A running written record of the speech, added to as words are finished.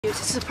It's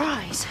a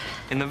surprise.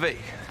 In the Vic?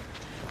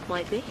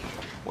 Might be.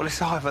 Well,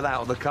 it's either that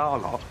or the car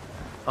lot.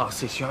 Oh,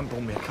 sis, you haven't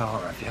bought me a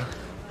car, have you?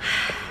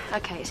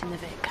 OK, it's in the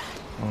Vic.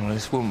 Well,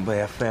 this wouldn't be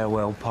a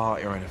farewell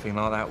party or anything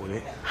like that, would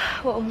it?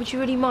 Well, would you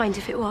really mind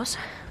if it was?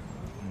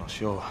 I'm not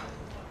sure.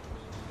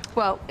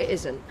 Well, it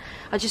isn't.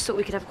 I just thought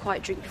we could have a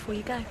quiet drink before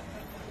you go.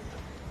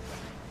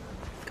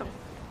 Come on.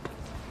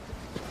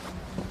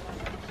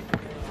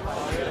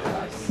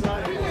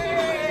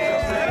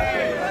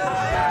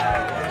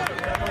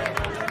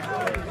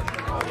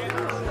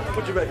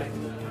 What do you reckon?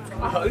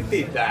 Who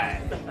did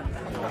that?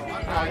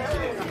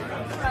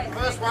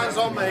 First one's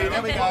on me.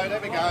 There we go, there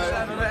we go.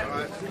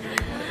 Right.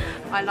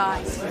 I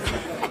lied. So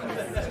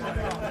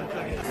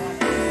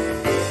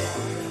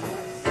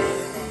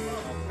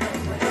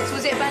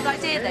was it a bad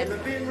idea then?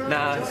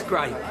 No, it's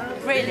great.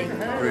 Really?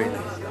 Really.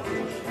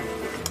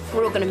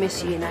 We're all going to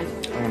miss you, you know.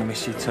 I'm going to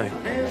miss you too.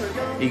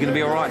 Are you going to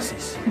be all right,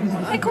 sis?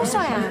 Yeah, of course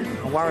I am.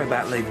 I worry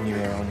about leaving you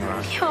here on your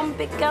own. Yeah, I'm a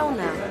big girl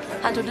now.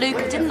 Handled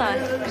Luca, didn't I?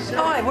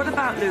 Hi, what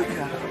about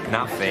Luca?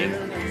 Nothing.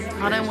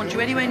 I don't want you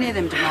anywhere near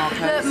them,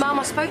 DeMarco. Look, Mum,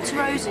 I spoke to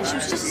Rose and she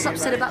was just as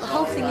upset about the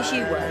whole thing as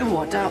you were. Oh,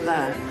 I doubt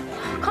that.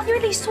 Can't you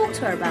at least talk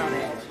to her about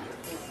it?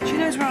 She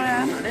knows where I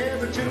am.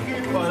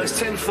 Well, it's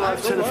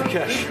 10-5, tenner for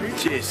cash.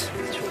 Cheers.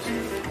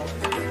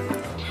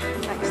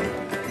 Thanks.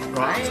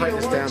 Right, I'll take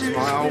this down to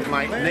my old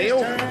mate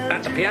Neil.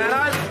 At the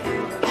piano.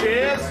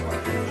 Cheers.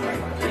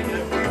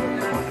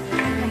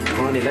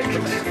 Fine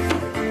electrics.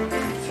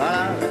 I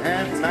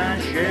have my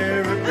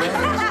share of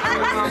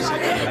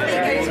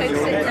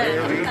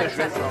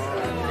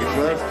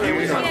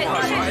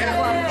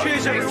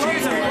Cheers, cheers.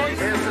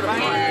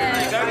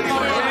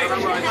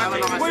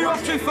 Where are you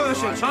off to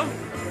first, then, son?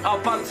 I'll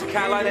bunt to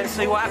Calais, then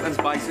see what happens,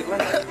 basically.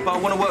 But I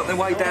want to work my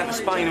way down to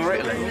Spain or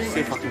Italy,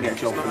 see if I can get a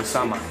job for the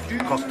summer.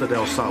 Costa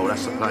del Sol,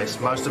 that's the place.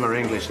 Most of them are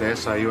English there,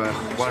 so you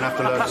won't have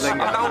to learn the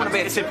lingo. I don't want to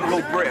be a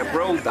typical Brit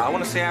abroad, though. I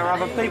want to see how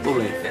other people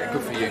live. Yeah,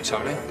 good for you,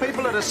 Tony.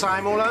 People are the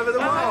same all over the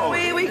world.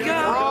 Here we go.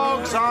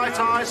 Frogs,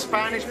 Itai,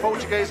 Spanish,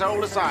 Portuguese, all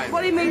the same.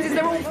 What he means is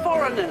they're all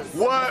foreigners.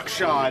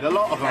 Work-shied, a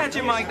lot of them. How'd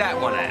you make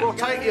that one out? Well,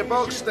 take your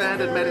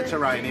bog-standard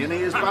Mediterranean, he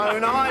is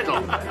bone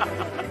idle.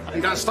 He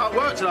don't start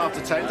work till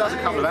after 10, does a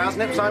couple of hours,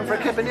 nips home for a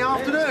kip in the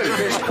afternoon.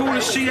 It's called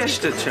a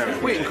siesta, Terry.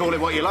 We can call it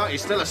what you like,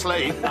 he's still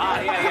asleep.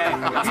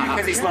 Yeah.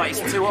 Because it's like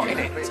it's too hot, isn't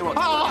it? Too hot.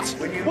 Hot!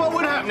 What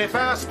would happen if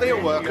our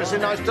steel workers in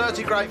those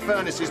dirty great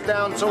furnaces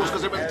down tools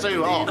because it was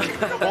too hot?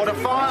 Or the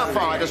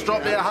firefighters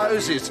dropped their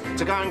hoses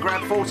to go and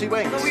grab 40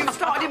 wings? We've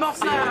started him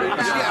off now.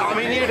 Yeah, I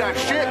mean, you'd have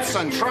ships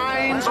and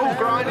trains all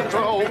grinding to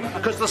a halt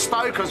because the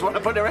stokers want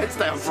to put their heads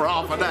down for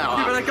half an hour.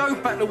 Yeah, but they go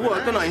back to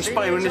work, don't they, in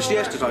Spain when it's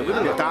siesta's over,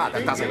 don't they? That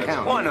doesn't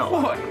count. Why not?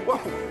 Why? Well,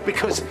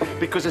 because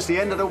it's the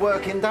end of the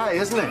working day,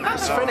 isn't it?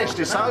 It's finished,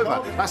 it's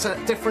over. That's a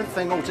different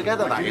thing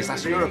altogether, that is.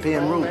 That's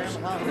European rules.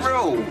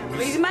 Rules?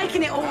 He's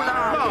making it all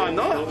up. No, I'm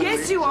not.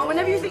 Yes, you are.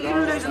 Whenever you think you're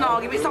going to lose an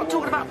argument, start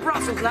talking about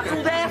Brussels, and that's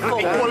all their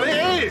fault. Well,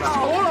 it is.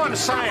 All I'm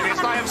saying is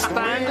they have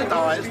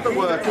standardised the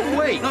working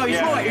week. No, he's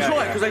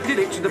right, because they did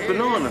it to the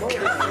banana.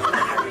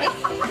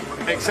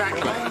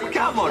 Exactly.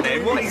 Come on,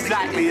 then. What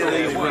exactly are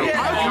these rules?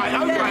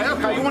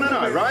 Okay, you want to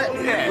know, right?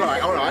 Yeah.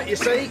 Right, all right. You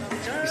see,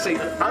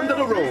 under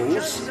the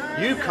rules,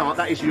 you can't,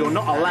 that is, you're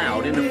not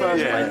allowed in the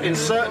first place, in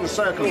certain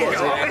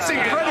circumstances. It's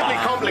incredibly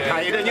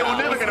complicated and you're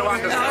never going to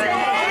understand.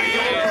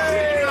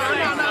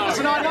 No,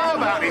 listen, I know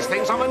about these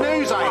things. I'm a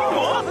news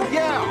anchor.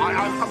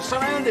 Yeah, I'm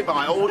surrounded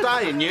by it all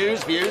day in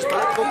news, views,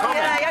 political comment.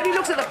 Yeah, he only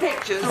looks at the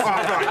pictures.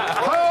 Right.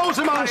 Pearls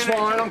among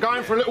swine, I'm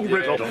going for a little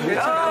wriggle.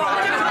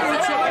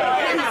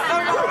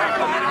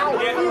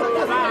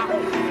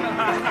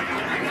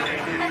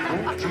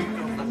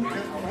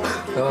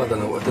 Oh, I don't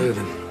know what to do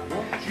then.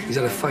 He's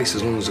had a face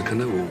as long as a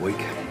canoe all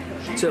week.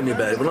 Tell me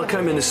about it. When I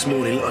came in this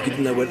morning, looked like he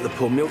didn't know whether to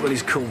pour milk on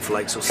his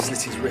cornflakes or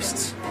slit his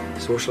wrists.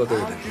 So what shall I do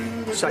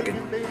then? Sack him.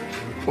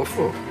 What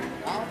for?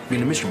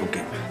 Being a miserable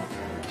git.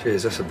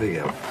 Cheers, that's a big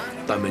help.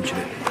 Don't mention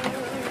it.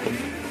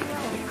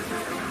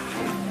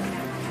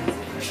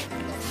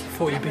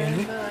 Thought you'd be in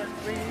here.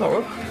 Oh,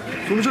 well. Do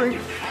you want a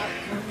drink?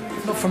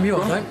 Not from you, I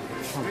don't.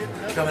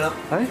 Coming up.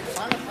 Hey? I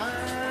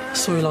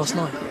saw you last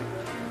night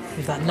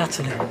with that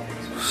Natalie.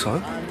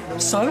 So?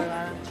 So?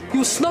 You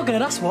were snogging her,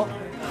 that's what.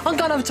 I'm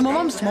going over to my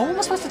mum's tomorrow. What am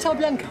I supposed to tell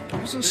Bianca? I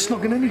wasn't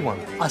snogging anyone.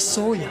 I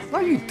saw you. No,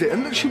 you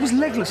didn't. Look, she was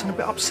legless and a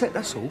bit upset,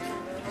 that's all.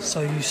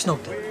 So you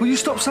snogged her? Will you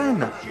stop saying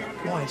that?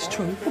 Why, it's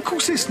true. Well, of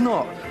course it's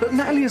not. Look,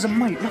 Natalie is a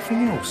mate,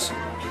 nothing else.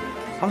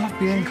 I love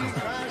Bianca.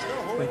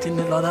 Well, it didn't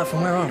look like that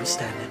from where I was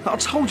standing. I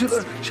told you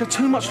that she had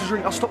too much to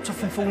drink. I stopped her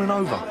from falling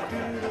over.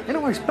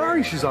 Anyway, it's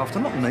Barry she's after,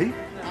 not me.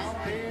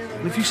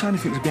 And if you say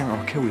anything to Bianca,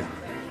 I'll kill you.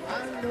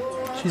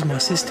 She's my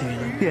sister, you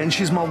know. Yeah, and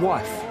she's my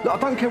wife. Look, I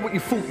don't care what you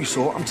thought you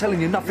saw. I'm telling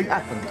you, nothing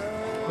happened.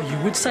 Well, you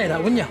would say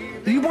that, wouldn't you?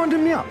 Are you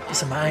winding me up?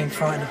 Listen, I ain't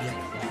frightened of you.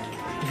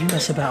 If you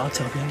mess about, I'll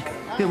tell Bianca.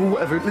 Yeah, well,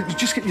 whatever. Look,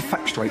 just get your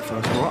facts straight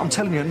first, all right? I'm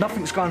telling you,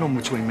 nothing's going on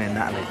between me and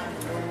Natalie.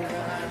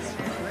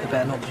 It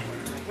better not be.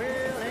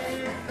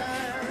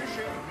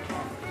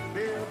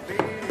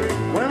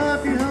 Well,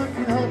 if you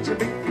hope to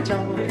beat the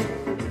tower,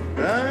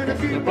 burn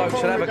The bloke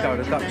said, have a go.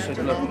 The duck said,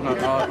 look, no,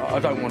 I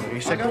don't want to. He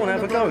said, go on,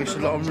 have a go. He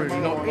said, look, I'm really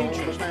not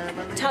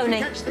interested.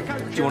 Tony.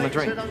 Do you want a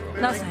drink?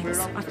 No, thanks.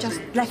 I've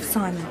just left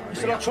Simon. He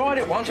said, I tried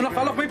it once and I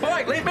fell off my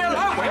bike. Leave me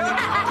alone, will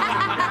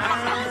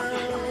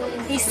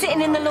you? He's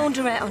sitting in the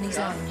laundrette on his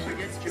own.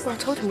 Well, I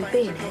told him he'd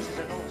be in it.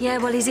 Yeah,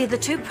 well, he's either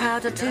too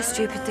proud or too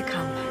stupid to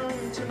come.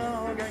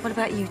 What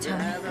about you,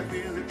 Tony?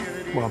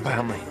 What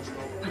about me?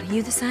 Well, are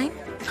you the same?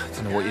 I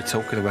don't know what you're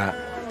talking about.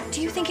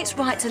 Do you think it's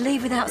right to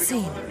leave without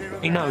seeing?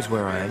 He knows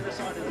where I am.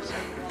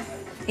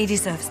 He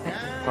deserves better.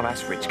 Well,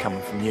 that's rich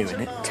coming from you, isn't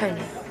it?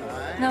 Tony.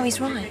 No, he's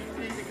right.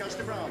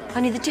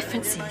 Only the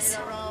difference is,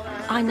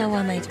 I know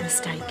I made a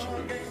mistake.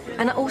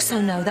 And I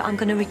also know that I'm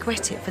going to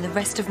regret it for the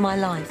rest of my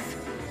life.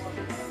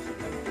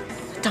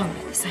 Don't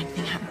let the same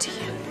thing happen to you.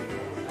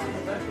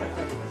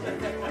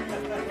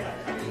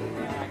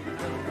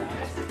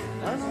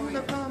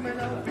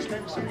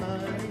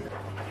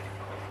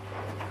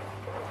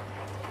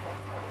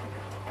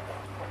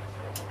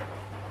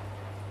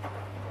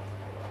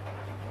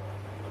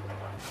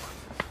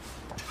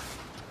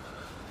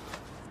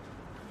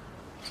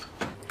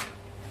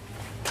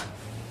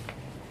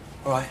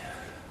 Right.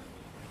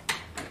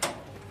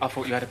 I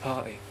thought you had a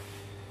party.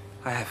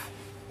 I have.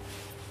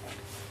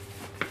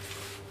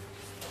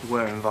 You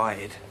were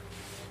invited.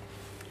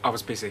 I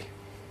was busy.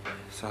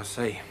 So I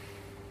see.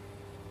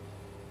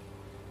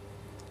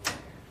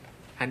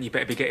 And you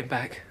better be getting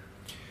back.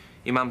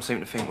 Your mum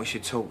seemed to think we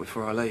should talk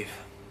before I leave.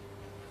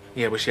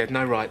 Yeah, well, she had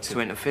no right To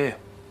interfere.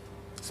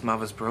 It's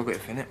mother's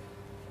prerogative, innit?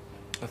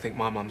 I think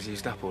my mum's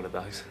used up all of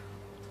those.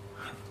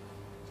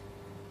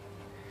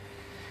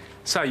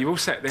 So, you all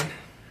set then?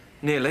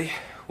 Nearly.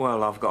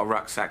 Well, I've got a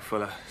rucksack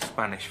full of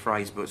Spanish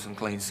phrase books and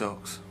clean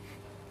socks.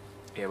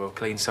 Yeah, well,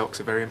 clean socks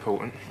are very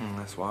important.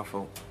 That's what I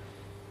thought.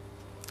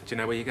 Do you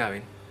know where you're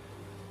going?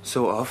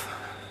 Sort of.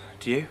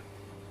 Do you?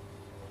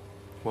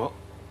 What?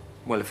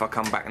 Well, if I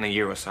come back in a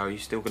year or so, you're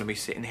still going to be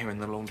sitting here in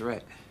the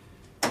laundrette.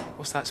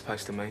 What's that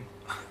supposed to mean?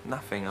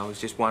 Nothing. I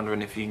was just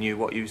wondering if you knew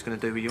what you was going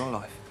to do with your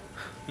life.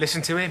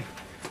 Listen to him.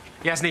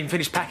 He hasn't even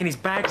finished packing his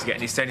bags yet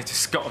and he's turning to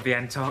Scott of the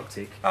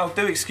Antarctic. Oh,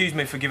 do excuse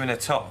me for giving a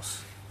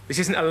toss. This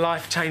isn't a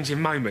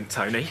life-changing moment,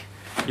 Tony.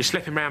 You're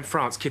slipping around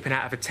France, kipping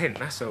out of a tent,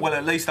 that's all. Well,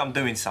 at least I'm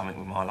doing something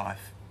with my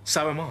life.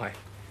 So am I.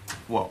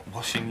 What,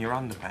 washing your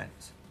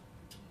underpants?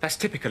 That's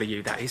typical of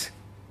you, that is.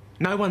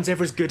 No one's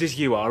ever as good as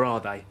you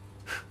are they?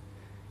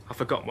 I've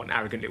forgotten what an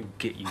arrogant little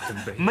git you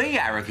can be. Me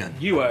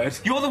arrogant? You heard.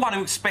 You're the one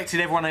who expected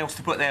everyone else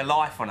to put their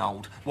life on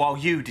hold while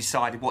you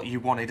decided what you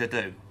wanted to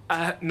do.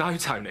 No,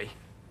 Tony.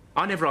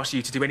 I never asked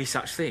you to do any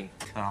such thing.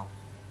 Oh,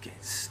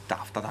 get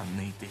stuffed. I don't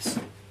need this.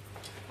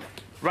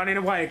 Running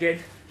away again,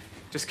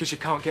 just because you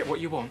can't get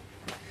what you want.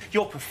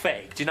 You're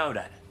pathetic, do you know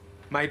that?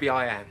 Maybe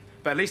I am,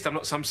 but at least I'm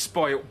not some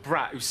spoilt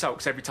brat who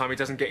sulks every time he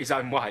doesn't get his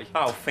own way.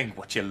 Oh, think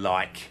what you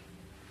like.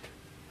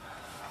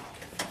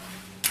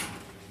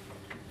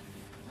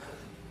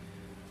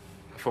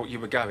 I thought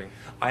you were going.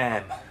 I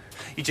am.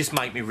 You just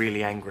make me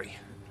really angry.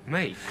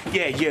 Me?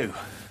 Yeah, you.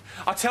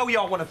 I tell you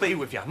I want to be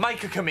with you,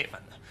 make a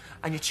commitment,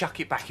 and you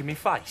chuck it back in my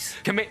face.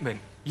 Commitment?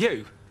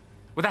 You?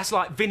 Well, that's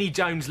like Vinnie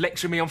Jones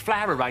lecturing me on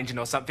flower arranging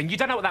or something. You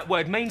don't know what that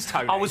word means,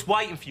 Tony. I was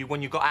waiting for you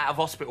when you got out of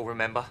hospital,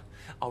 remember?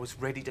 I was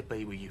ready to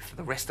be with you for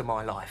the rest of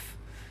my life.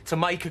 To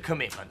make a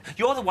commitment.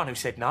 You're the one who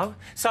said no.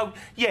 So,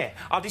 yeah,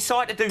 I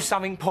decided to do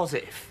something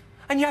positive.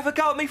 And you have a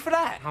go at me for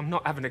that? I'm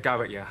not having a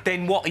go at you.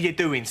 Then what are you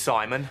doing,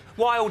 Simon?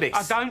 Why all this?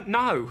 I don't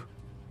know.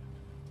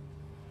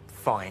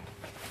 Fine.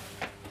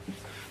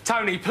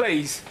 Tony,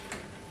 please.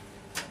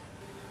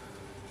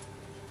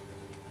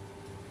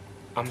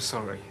 I'm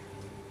sorry.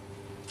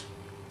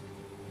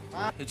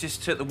 It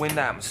just took the wind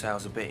out of my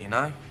sails a bit, you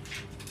know?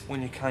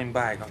 When you came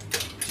back, I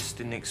just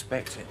didn't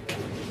expect it.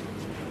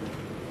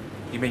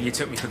 You mean you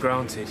took me for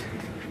granted?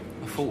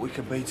 I thought we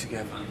could be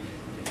together.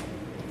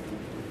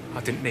 I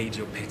didn't need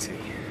your pity.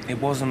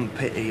 It wasn't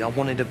pity. I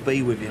wanted to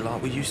be with you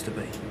like we used to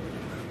be.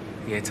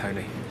 Yeah,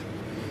 Tony.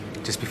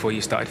 Just before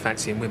you started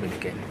fancying women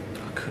again.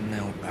 I couldn't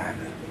help that.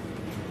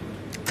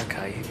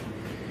 OK.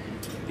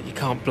 But you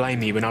can't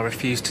blame me when I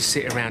refused to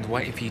sit around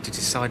waiting for you to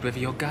decide whether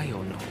you're gay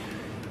or not.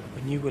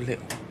 When you were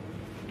little,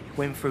 you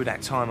went through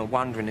that time of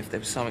wondering if there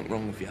was something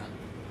wrong with you.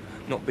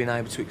 Not being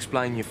able to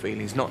explain your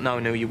feelings, not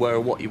knowing who you were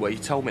or what you were. You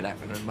told me that,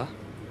 remember?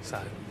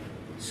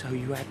 So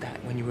you had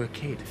that when you were a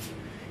kid.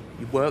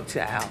 You worked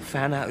it out,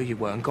 found out who you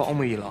were and got on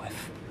with your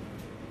life.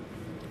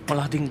 Well,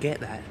 I didn't get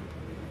that.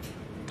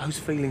 Those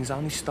feelings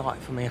only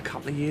started for me a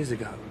couple of years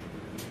ago.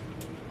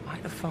 I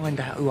had to find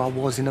out who I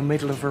was in the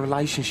middle of a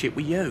relationship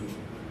with you.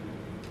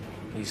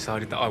 You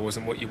decided that I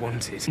wasn't what you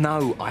wanted?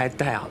 No, I had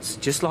doubts,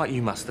 just like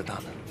you must have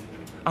done.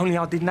 Only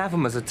I didn't have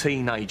them as a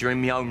teenager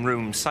in my own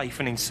room, safe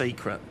and in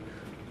secret.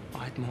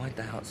 I had my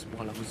doubts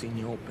while I was in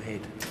your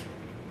bed.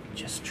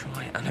 Just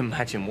try and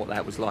imagine what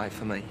that was like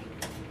for me.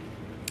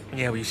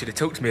 Yeah, well, you should have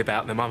talked to me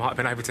about them. I might have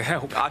been able to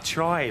help. I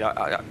tried.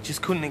 I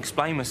just couldn't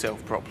explain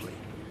myself properly.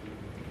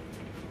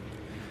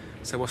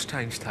 So what's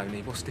changed,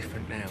 Tony? What's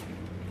different now?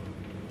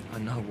 I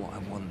know what I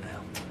want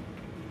now.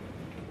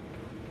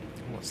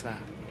 What's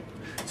that?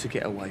 to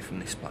get away from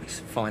this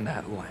place, find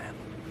out who I am.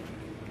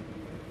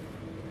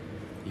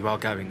 You are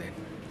going then?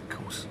 Of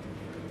course.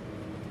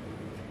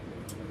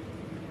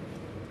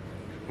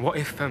 What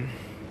if,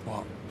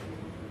 What?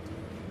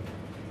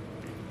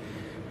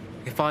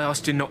 if I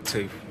asked you not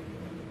to?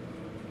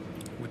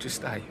 Would you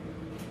stay?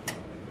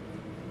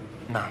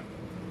 No.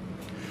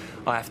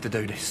 I have to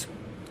do this.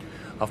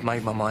 I've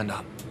made my mind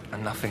up,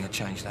 and nothing will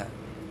change that.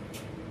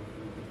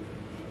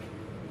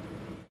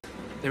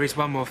 There is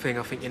one more thing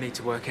I think you need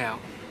to work out.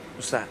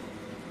 What's that?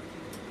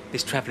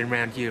 This travelling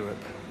round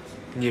Europe,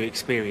 new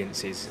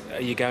experiences.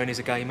 Are you going as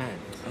a gay man?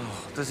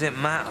 Oh, does it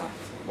matter?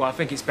 Well, I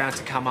think it's bound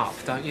to come up,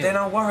 don't you? Then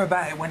I'll worry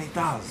about it when it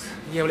does.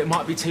 Yeah, well, it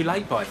might be too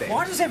late by then.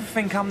 Why does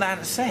everything come down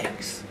to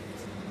sex?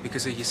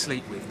 Because who you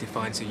sleep with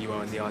defines who you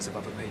are in the eyes of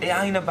other people. It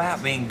ain't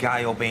about being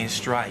gay or being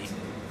straight.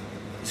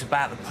 It's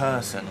about the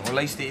person, or at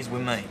least it is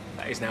with me.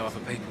 That is how other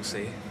people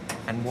see it.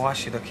 And why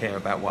should I care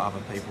about what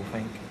other people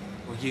think?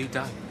 Well, you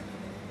don't.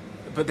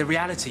 But the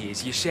reality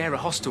is you share a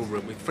hostel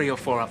room with 3 or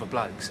 4 other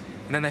blokes,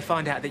 and then they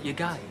find out that you're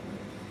gay.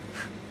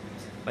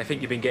 They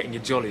think you've been getting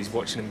your jollies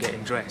watching them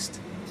getting dressed,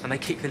 and they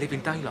kick the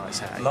living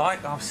daylights out of you.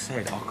 Like I've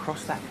said, I'll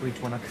cross that bridge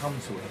when I come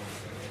to it.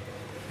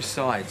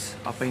 Besides,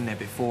 I've been there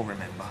before,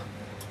 remember?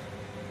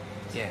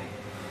 Yeah.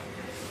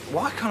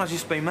 Why can't I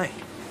just be me?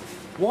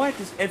 Why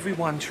does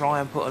everyone try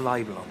and put a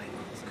label on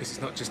it? Because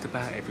it's not just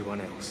about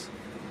everyone else.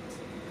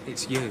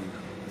 It's you.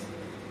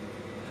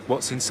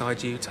 What's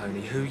inside you,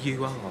 Tony? Who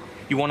you are.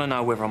 You want to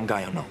know whether I'm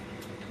gay or not?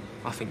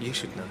 I think you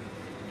should know.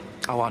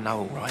 Oh, I know,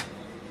 all right.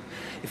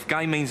 If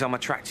gay means I'm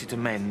attracted to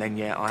men, then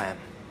yeah, I am.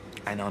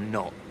 And I'm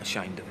not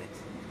ashamed of it.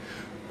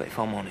 But if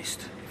I'm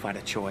honest, if I had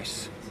a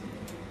choice,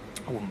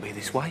 I wouldn't be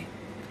this way.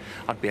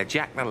 I'd be a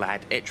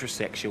jack-the-lad,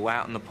 heterosexual,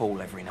 out in the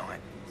pool every night.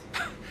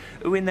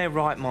 Who in their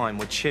right mind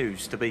would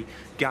choose to be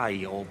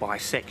gay or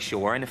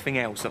bisexual or anything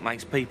else that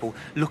makes people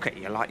look at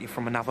you like you're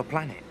from another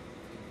planet?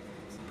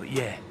 But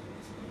yeah,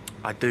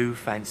 I do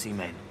fancy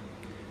men.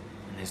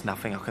 And there's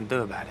nothing I can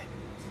do about it.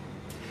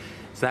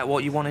 Is that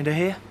what you wanted to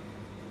hear?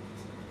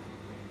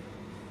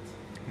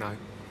 No.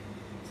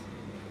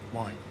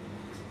 Why?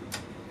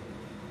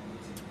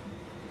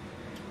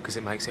 Because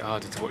it makes it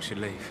harder to watch you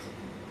leave.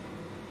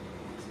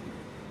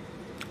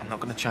 I'm not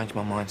going to change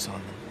my mind,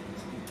 Simon.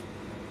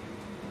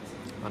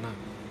 I know.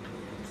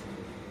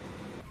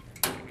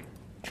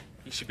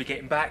 You should be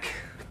getting back,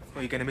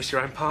 or you're going to miss your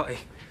own party.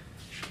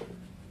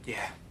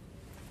 Yeah.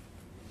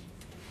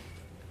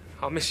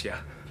 I'll miss you.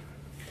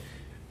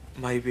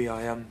 Maybe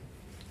I,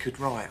 could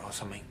write or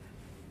something.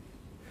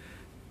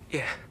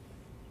 Yeah.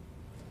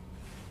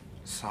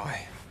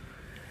 Sigh.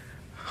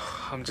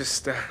 I'm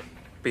just,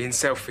 being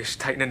selfish,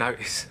 taking a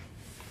notice.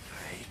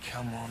 Hey,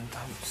 come on,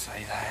 don't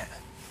say that.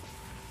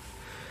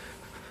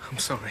 I'm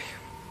sorry.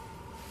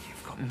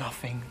 You've got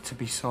nothing to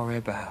be sorry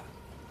about.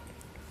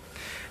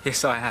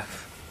 Yes, I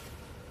have.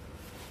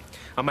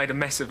 I made a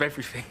mess of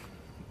everything.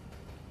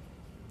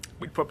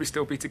 We'd probably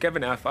still be together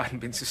now if I hadn't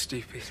been so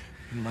stupid.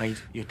 You made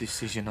your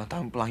decision. I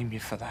don't blame you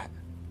for that.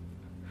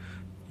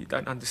 You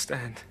don't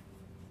understand.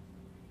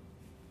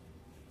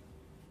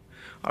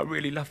 I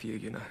really love you,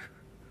 you know.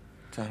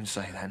 Don't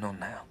say that, not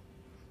now.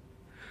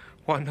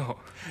 Why not?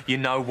 You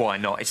know why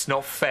not. It's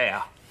not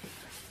fair.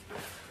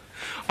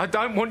 I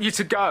don't want you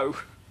to go.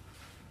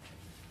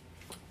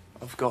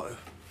 I've got to.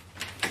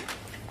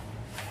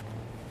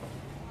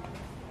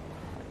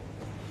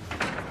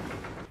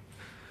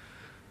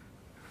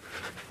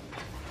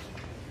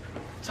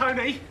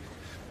 Tony,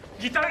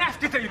 you don't have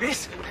to do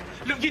this.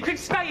 Look, you can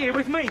stay here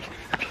with me.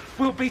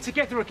 We'll be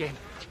together again,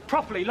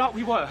 properly, like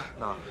we were.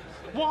 No.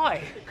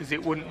 Why? Because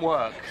it wouldn't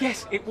work.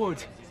 Yes, it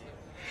would.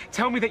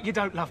 Tell me that you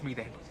don't love me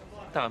then.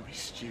 Don't be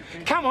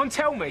stupid. Come on,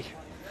 tell me.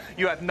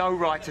 You had no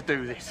right to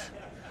do this.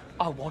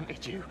 I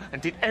wanted you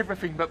and did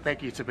everything but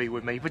beg you to be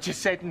with me, but you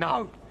said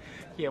no.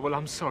 Yeah, well,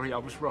 I'm sorry I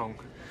was wrong.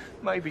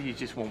 Maybe you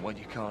just want what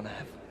you can't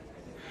have.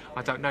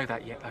 I don't know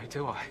that yet, though,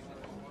 do I?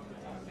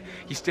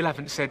 You still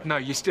haven't said no.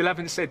 You still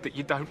haven't said that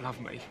you don't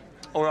love me.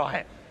 All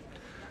right.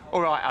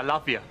 All right, I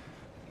love you.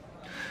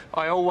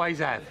 I always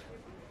have.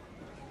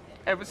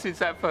 Ever since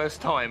that first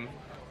time.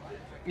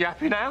 You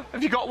happy now?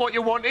 Have you got what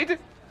you wanted?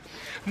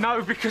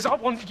 No, because I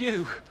want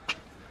you.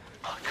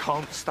 I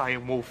can't stay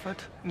in Wolford.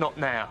 Not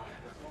now.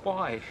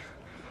 Why?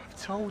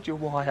 I've told you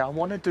why. I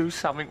want to do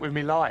something with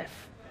my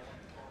life.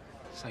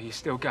 So you're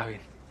still going?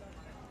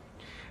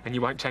 And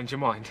you won't change your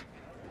mind?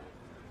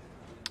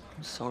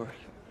 I'm sorry.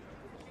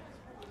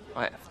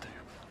 I have to.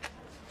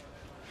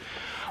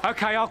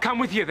 OK, I'll come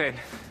with you then.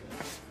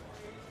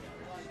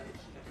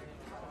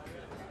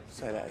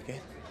 Say that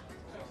again.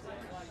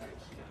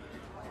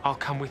 I'll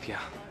come with you.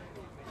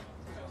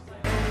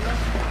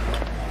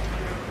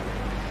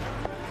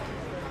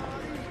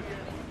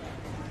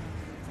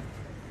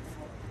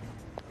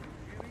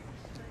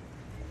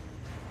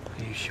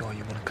 Are you sure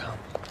you want to come?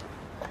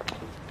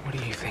 What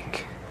do you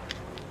think?